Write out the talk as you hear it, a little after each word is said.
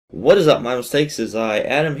What is up, my mistakes is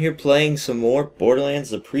Adam here playing some more Borderlands,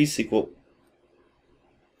 the pre-sequel.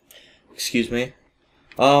 Excuse me.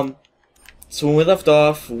 So when we left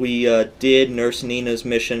off, we did Nurse Nina's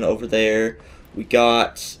mission over there. We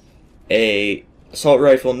got a assault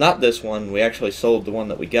rifle, not this one. We actually sold the one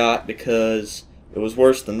that we got because it was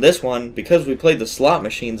worse than this one. Because we played the slot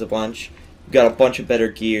machines a bunch, we got a bunch of better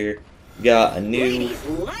gear. We got a new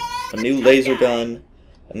laser gun,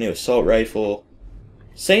 a new assault rifle.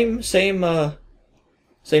 Same shotgun though.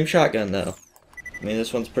 I mean,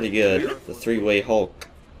 this one's pretty good. The three-way Hulk.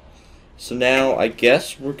 So now I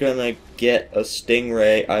guess we're gonna get a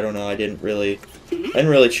Stingray. I don't know. I didn't really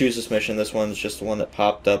choose this mission. This one's just the one that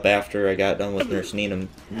popped up after I got done with Nurse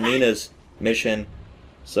Nina's mission.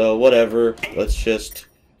 So whatever. Let's just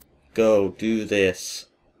go do this.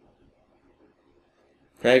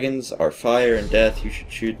 Dragons are fire and death. You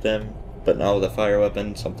should shoot them, but not with a fire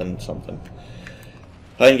weapon. Something.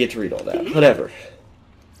 I didn't get to read all that. Whatever.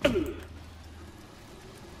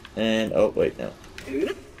 And, oh, wait, no.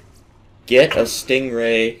 Get a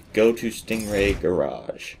Stingray, go to Stingray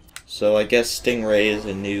Garage. So I guess Stingray is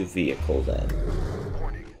a new vehicle then.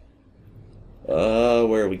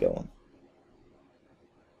 Where are we going?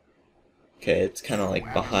 Okay, it's kind of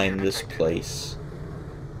like behind this place.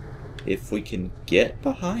 If we can get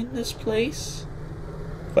behind this place?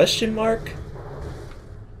 Question mark?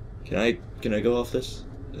 Can I go off this?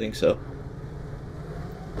 I think so.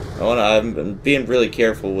 I'm being really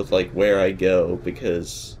careful with like where I go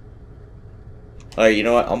because. Alright, you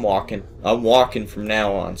know what? I'm walking. I'm walking from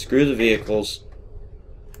now on. Screw the vehicles.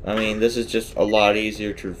 I mean, this is just a lot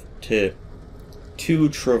easier to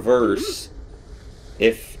traverse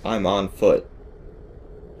if I'm on foot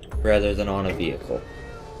rather than on a vehicle.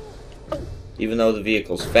 Even though the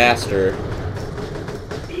vehicle's faster.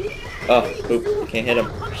 Oh, oop, can't hit him.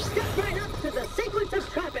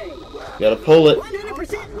 Gotta pull it.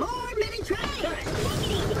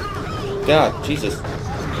 God, Jesus.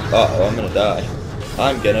 Uh-oh, I'm gonna die.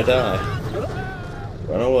 I'm gonna die.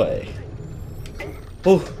 Run away.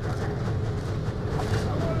 Oh.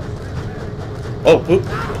 Oh, poop.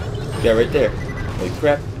 Yeah, right there. Holy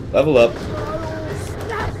crap. Level up.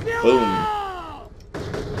 Boom.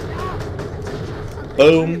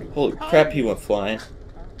 Boom. Holy crap, he went flying.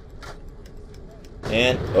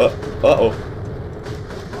 And, uh-oh.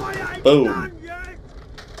 Boom.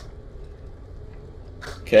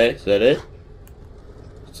 Okay, is that it?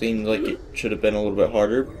 Seems like it should have been a little bit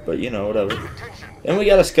harder, but you know, whatever. And we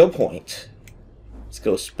got a skill point. Let's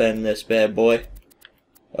go spend this bad boy.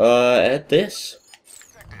 At this.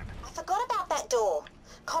 I forgot about that door.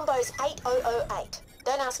 Combo's 8008.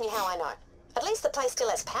 Don't ask me how I know. At least the place still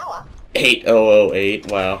has power. 8008,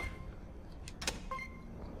 wow.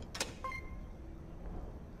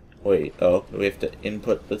 Wait, oh, do we have to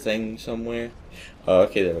input the thing somewhere? Oh,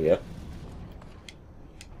 okay, there we go.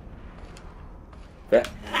 Crap.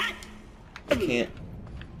 I can't.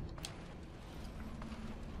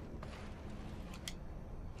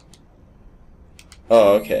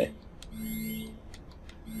 Oh, okay.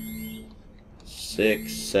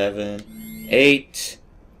 6, 7, 8.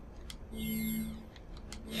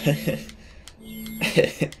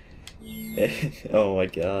 Oh my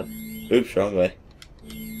god. Oops, wrong way.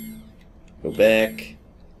 Go back.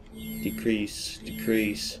 Decrease,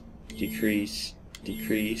 decrease, decrease,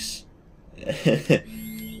 decrease.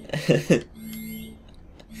 It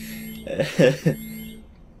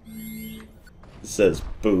says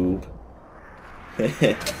boob.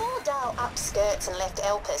 Before Dale upskirts and left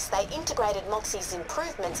Elpis, they integrated Moxie's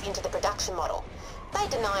improvements into the production model. They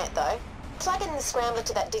deny it though. Plug in the scrambler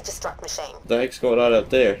to that Digistruct machine. What the heck's going on out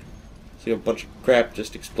there? See, a bunch of crap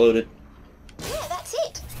just exploded. Yeah, that's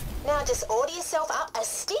it. Now just order yourself up a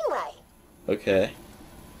Stingray. Okay.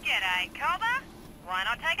 G'day, Cobber. Why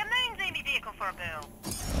not take a moon zombie vehicle for a bill?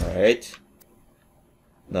 Alright.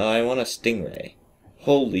 Now I want a Stingray.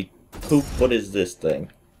 Holy poop, what is this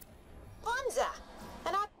thing? Bonza.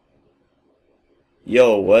 And I...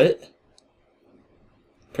 Yo, what?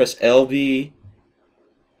 Press LB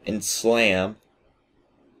and slam.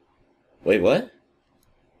 Wait, what?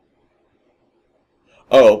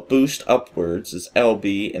 Oh, boost upwards is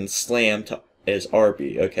LB and slam is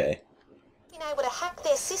RB. Okay. Been able to hack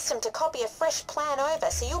their system to copy a fresh plan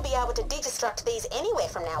over, so you'll be able to Digistruct these anywhere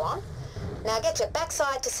from now on. Now get your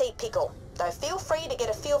backside to see Pickle, though feel free to get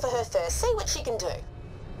a feel for her first. See what she can do.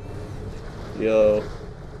 Yo,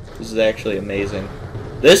 this is actually amazing.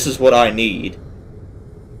 This is what I need.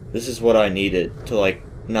 This is what I needed to, like,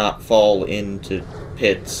 not fall into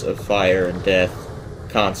pits of fire and death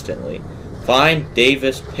constantly. Find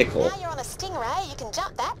Davis Pickle. Now you're on a Stingray, you can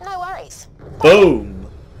jump that, no worries. Boom!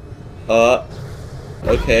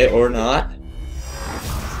 Okay, or not.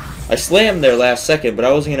 I slammed there last second, but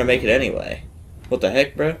I wasn't gonna make it anyway. What the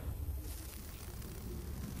heck, bro?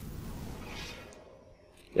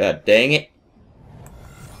 God dang it.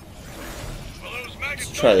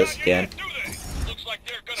 Let's try this again.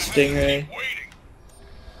 Stingray.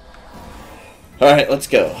 Alright, let's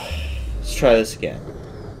go. Let's try this again.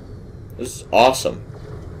 This is awesome.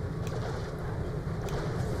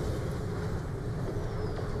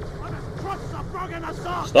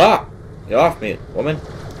 Stop! Get off me, woman.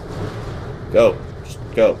 Go. Just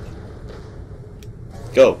go.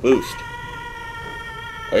 Go, boost.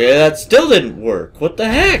 Okay, that still didn't work. What the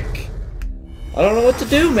heck? I don't know what to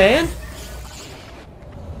do, man.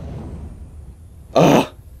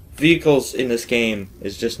 Ugh. Vehicles in this game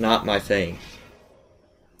is just not my thing.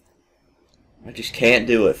 I just can't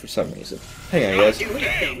do it for some reason. Hang on, guys.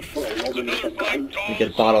 Let me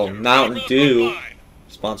get a bottle of Mountain Dew.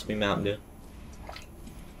 Sponsor me, Mountain Dew.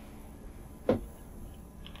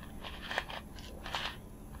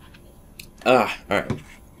 Alright.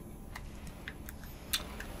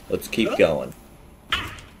 Let's keep going.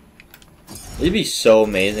 It'd be so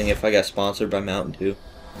amazing if I got sponsored by Mountain Dew.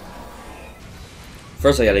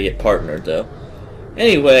 First I gotta get partnered, though.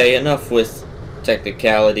 Anyway, enough with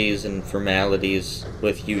technicalities and formalities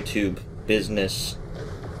with YouTube business.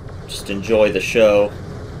 Just enjoy the show.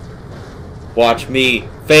 Watch me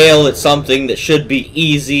fail at something that should be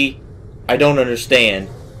easy. I don't understand.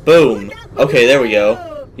 Boom. Okay, there we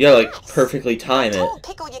go. You gotta, like, perfectly time it.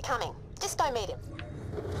 Pickle, you're coming. Just go meet him.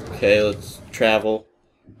 Okay, let's travel.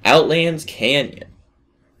 Outlands Canyon.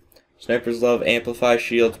 Snipers love amplify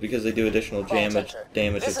shields because they do additional damage if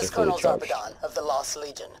they're fully charged. This is Colonel Zarpedon of the Lost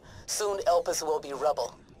Legion. Soon Elpis will be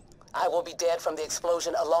rubble. I will be dead from the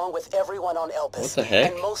explosion along with everyone on Elpis. What the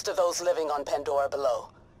heck? And most of those living on Pandora below.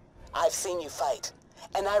 I've seen you fight,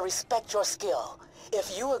 and I respect your skill.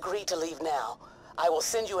 If you agree to leave now, I will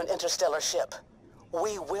send you an interstellar ship.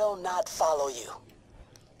 We will not follow you.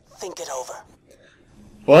 Think it over.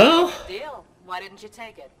 Well? Deal. Why didn't you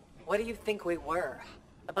take it? What do you think we were?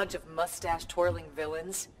 A bunch of mustache-twirling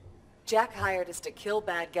villains? Jack hired us to kill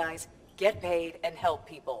bad guys, get paid, and help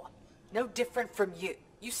people. No different from you.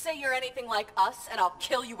 You say you're anything like us, and I'll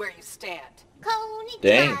kill you where you stand.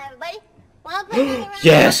 Dang. Wanna play around with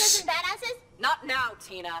Yes! and badasses? Not now,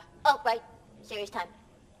 Tina. Oh, right. Serious time.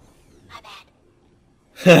 My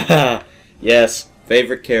bad. Yes,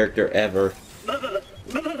 favorite character ever.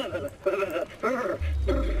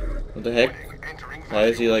 What the heck? Why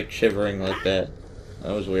is he like shivering like that?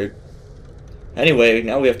 That was weird. Anyway,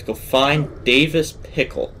 now we have to go find Davis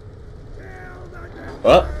Pickle.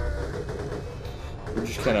 Well, we're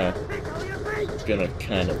just gonna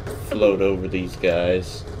kind of float over these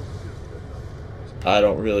guys. I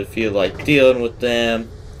don't really feel like dealing with them,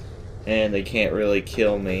 and they can't really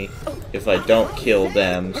kill me if I don't kill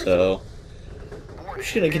them, so I'm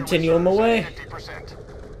just gonna continue on my way.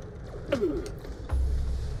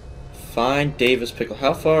 Find Davis Pickle.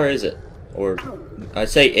 How far is it? Or, I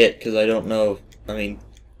say it because I don't know. I mean,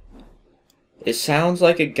 it sounds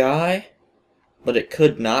like a guy, but it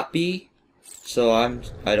could not be. So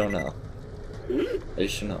I don't know. I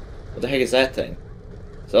just don't know. What the heck is that thing?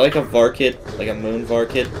 Is that like a Varkid? Like a moon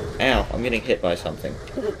Varkid? Ow, I'm getting hit by something.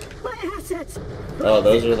 Oh,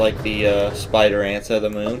 those are like the spider ants of the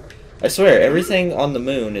moon. I swear, everything on the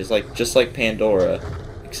moon is like just like Pandora,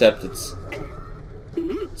 except it's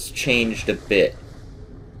changed a bit.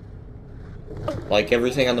 Like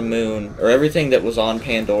everything on the moon, or everything that was on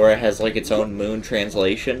Pandora has like its own moon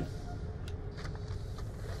translation.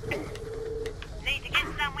 Need to get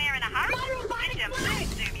somewhere in a hurry? Get your moon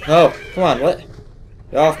zoom. Oh, come on, what?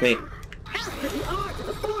 Get off me.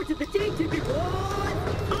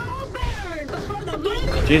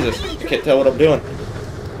 Jesus, I can't tell what I'm doing.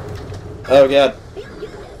 Oh god.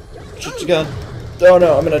 Shoot your gun. Oh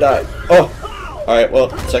no, I'm gonna die. Oh! Alright,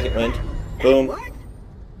 well, second wind. Boom.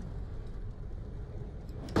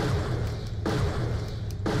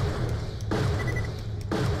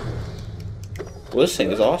 Well, this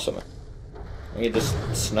thing is awesome. I can just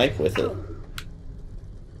snipe with it.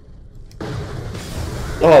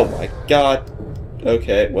 Oh my god.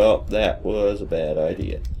 Okay, well, that was a bad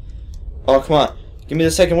idea. Oh, come on. Give me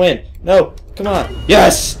the second win. No, come on.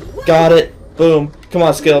 Yes! Got it. Boom. Come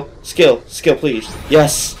on, skill. Skill. Skill, please.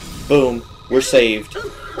 Yes! Boom. We're saved.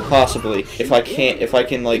 Possibly. If I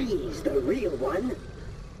can, like...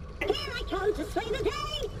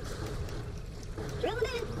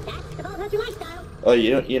 Oh,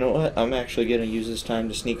 you know what? I'm actually gonna use this time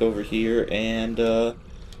to sneak over here and,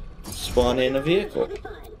 spawn in a vehicle.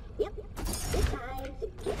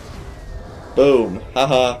 Boom.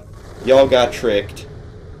 Haha. Y'all got tricked.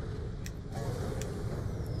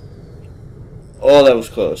 Oh, that was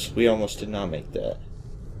close. We almost did not make that.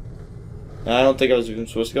 I don't think I was even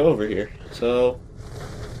supposed to go over here. So,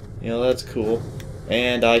 you know, that's cool.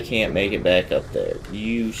 And I can't make it back up there.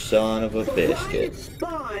 You son of a biscuit.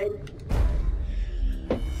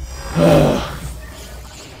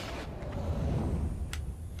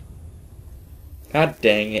 God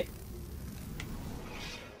dang it.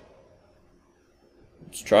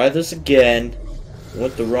 Let's try this again.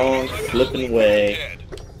 Went the wrong flipping way.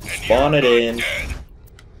 Spawn it in.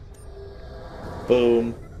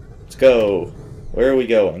 Boom. Let's go. Where are we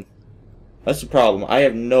going? That's the problem. I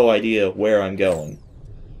have no idea where I'm going.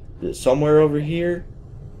 Is it somewhere over here?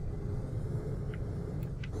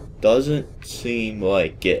 Doesn't seem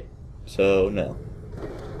like it. So, no.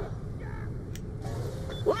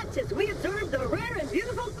 Watch as we observe the rare and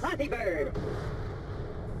beautiful Clappy Bird.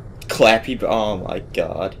 Clappy, oh my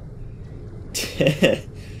god.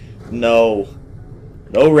 No.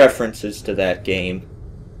 No references to that game.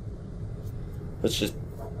 Let's just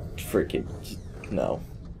freaking no.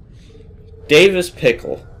 Davis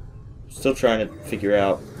Pickle. Still trying to figure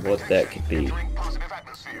out what that could be.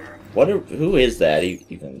 Who is that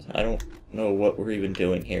even? I don't know what we're even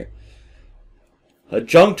doing here. A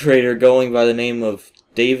junk trader going by the name of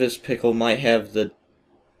Davis Pickle might have the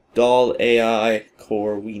doll AI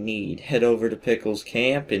core we need. Head over to Pickle's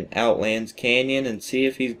camp in Outlands Canyon and see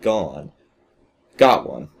if he's gone. Got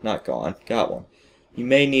one. Not gone. Got one. You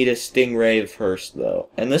may need a stingray first, though.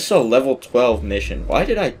 And this is a level 12 mission. Why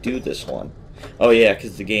did I do this one? Oh, yeah,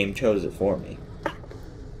 because the game chose it for me.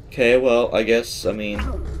 Okay, well, I guess, I mean,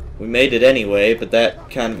 we made it anyway, but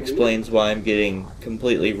that kind of explains why I'm getting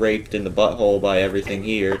completely raped in the butthole by everything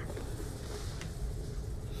here.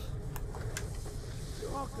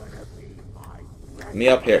 Get me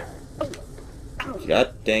up here.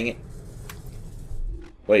 God dang it.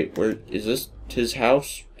 Wait, where is this his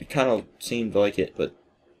house? It kind of seemed like it, but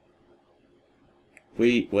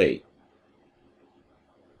wait.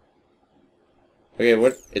 Okay,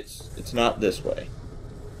 what? It's not this way.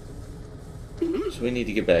 So we need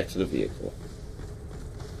to get back to the vehicle.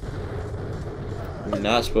 We're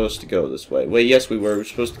not supposed to go this way. Wait, yes we were. We're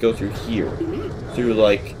supposed to go through here. Through,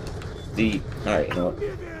 like, the... Alright, you know what?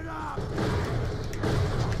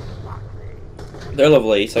 They're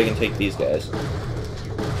level 8, so I can take these guys.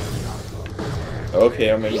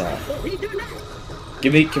 Okay, I mean not.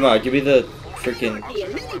 Come on, give me the freaking...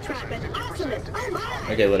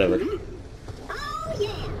 Okay, whatever.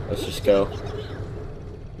 Let's just go.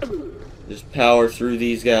 Just power through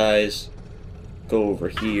these guys. Go over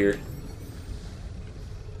here.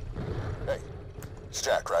 Hey, it's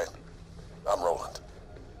Jack, right? I'm Roland.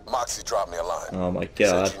 Moxie dropped me a line. Oh my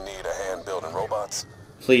god. Said you need a hand building robots?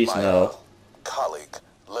 Please My, no. Colleague,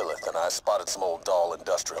 Lilith, and I spotted some old doll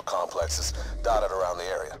industrial complexes dotted around the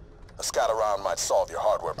area. A scout around might solve your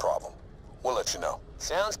hardware problem. We'll let you know.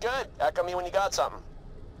 Sounds good. Echo me when you got something.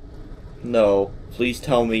 No. Please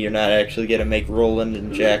tell me you're not actually gonna make Roland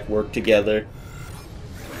and Jack work together.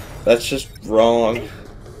 That's just wrong.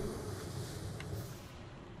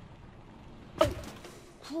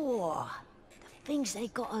 Poor. The things they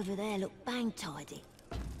got over there look bang tidy.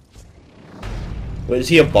 Wait, is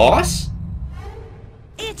he a boss?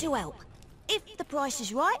 Here to help. If the price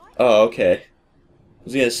is right. Oh, okay. I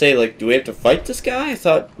was gonna say, like, do we have to fight this guy? I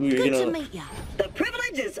thought we were Good gonna... to meet ya. The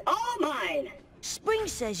privilege is all mine. Spring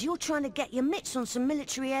says you're trying to get your mitts on some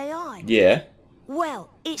military AI. Yeah. Well,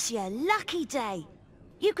 it's your lucky day.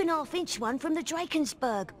 You can half-inch one from the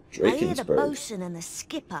Drakensberg. I hear the Drakensberg. bosun and the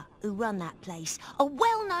skipper who run that place are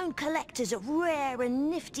well-known collectors of rare and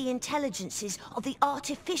nifty intelligences of the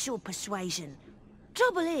artificial persuasion.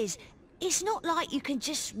 Trouble is, it's not like you can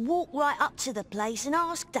just walk right up to the place and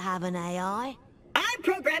ask to have an AI. I'm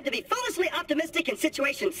programmed to be foolishly optimistic in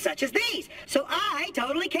situations such as these, so I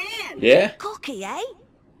totally can. Yeah? Cocky, eh?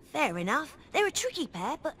 Fair enough. They're a tricky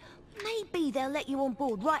pair, but maybe they'll let you on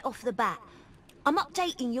board right off the bat. I'm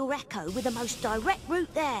updating your Echo with the most direct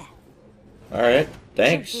route there. Alright,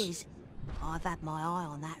 thanks. Truth is, I've had my eye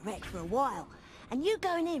on that wreck for a while, and you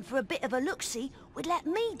going in for a bit of a look-see would let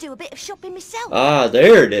me do a bit of shopping myself. Ah,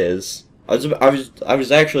 there it is. I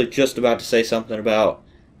was actually just about to say something about,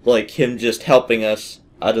 like, him just helping us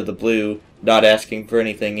out of the blue, not asking for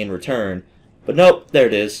anything in return. But nope, there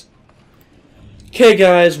it is. Okay,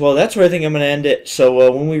 guys, well, that's where I think I'm going to end it.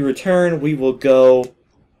 So when we return, we will go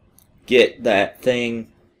get that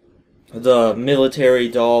thing, the military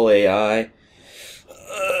doll AI.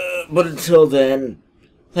 But until then,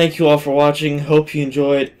 thank you all for watching. Hope you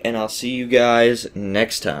enjoyed, and I'll see you guys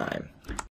next time.